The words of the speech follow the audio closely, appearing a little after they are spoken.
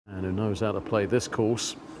man who knows how to play this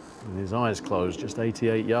course with his eyes closed. Just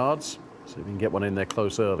 88 yards. See if he can get one in there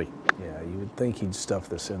close early. Yeah, you would think he'd stuff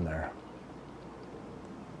this in there.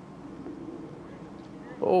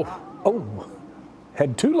 Oh,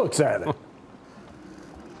 had two looks at it. Well,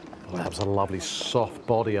 that was a lovely soft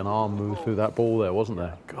body and arm move through that ball there, wasn't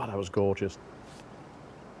there? God, that was gorgeous.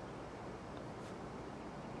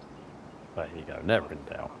 There you go, never in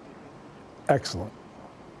doubt. Excellent.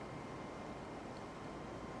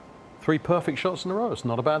 3 perfect shots in a row. It's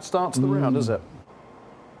not a bad start to the round, is it?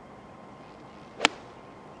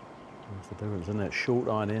 That's the difference, isn't it? Short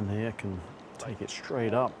iron in here can take it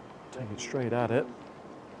straight up, take it straight at it.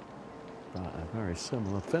 But a very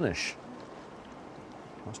similar finish.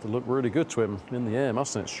 Must have looked really good to him in the air,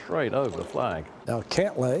 mustn't it? Straight over the flag. Now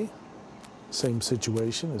Cantlay, same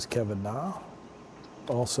situation as Kevin Na.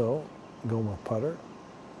 Also going with putter.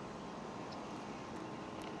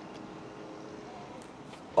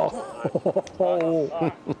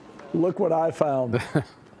 Oh, look what I found.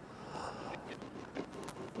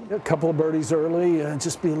 A couple of birdies early.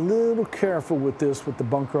 Just be a little careful with this with the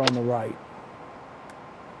bunker on the right.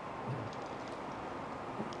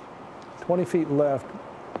 20 feet left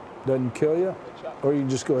doesn't kill you, or you can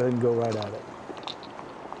just go ahead and go right at it.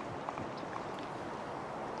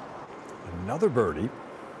 Another birdie.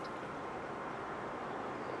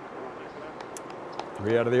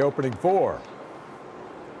 3 out of the opening 4.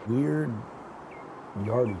 Weird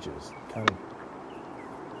yardages, kind of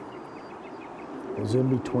those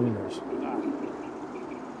in-betweeners.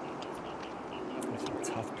 It's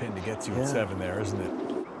a tough pin to get to at 7 there, isn't it?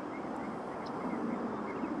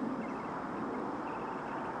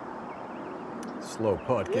 Slow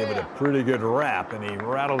putt, gave it a pretty good wrap, and he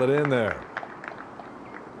rattled it in there.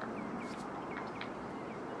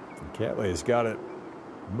 And Cantlay's got it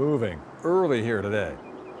moving early here today.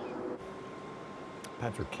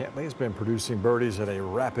 Patrick Cantlay has been producing birdies at a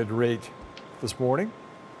rapid rate this morning.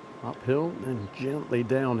 Uphill and gently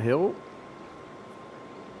downhill.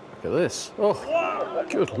 Look at this. Oh,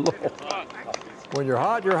 good Lord. When you're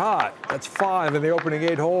hot, you're hot. That's 5 in the opening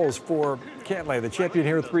 8 holes for Cantlay, the champion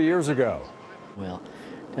here 3 years ago. Well,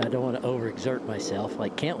 I don't want to overexert myself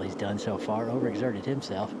like Cantlay's done so far. Overexerted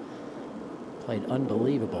himself. Played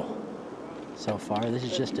unbelievable so far. This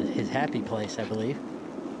is just his happy place, I believe.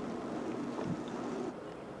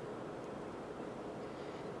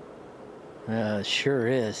 Sure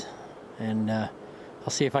is. And I'll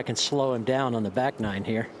see if I can slow him down on the back 9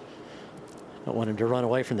 here. Don't want him to run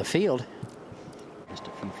away from the field. Just a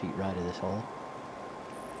few feet right of this hole.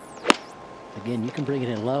 Again, you can bring it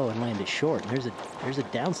in low and land it short. And there's a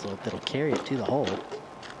downslope that'll carry it to the hole.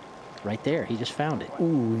 Right there, he just found it.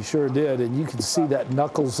 Ooh, he sure did. And you can see that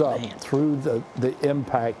knuckles up through the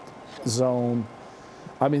impact zone.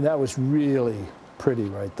 I mean, that was really pretty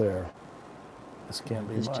right there. This can't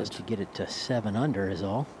be much. It's just to get it to 7 under is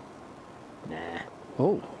all. Nah.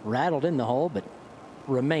 Oh, rattled in the hole, but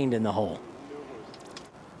remained in the hole.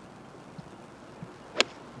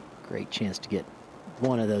 Great chance to get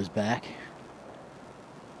one of those back.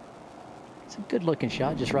 It's a good looking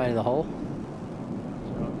shot, just right of the hole.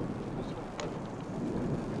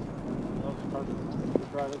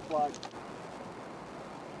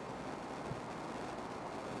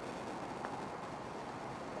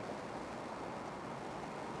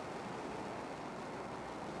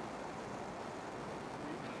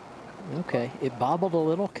 Okay, it bobbled a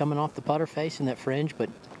little coming off the putter face in that fringe, but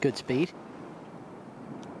good speed.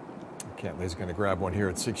 Cantlay's going to grab one here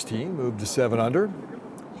at 16, move to 7 under.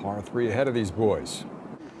 Par 3 ahead of these boys.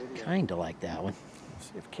 Kind of like that one.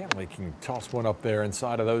 Let's see if Cantlay can toss one up there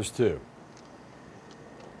inside of those 2.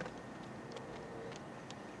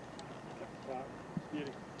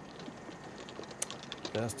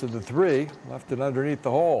 Best of the 3, left it underneath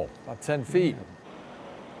the hole, about 10 feet.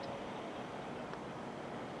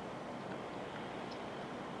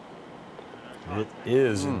 It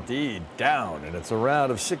is indeed down, and it's a round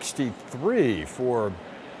of 63 for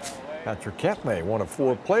Patrick Cantlay, one of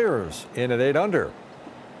 4 players in at 8 under.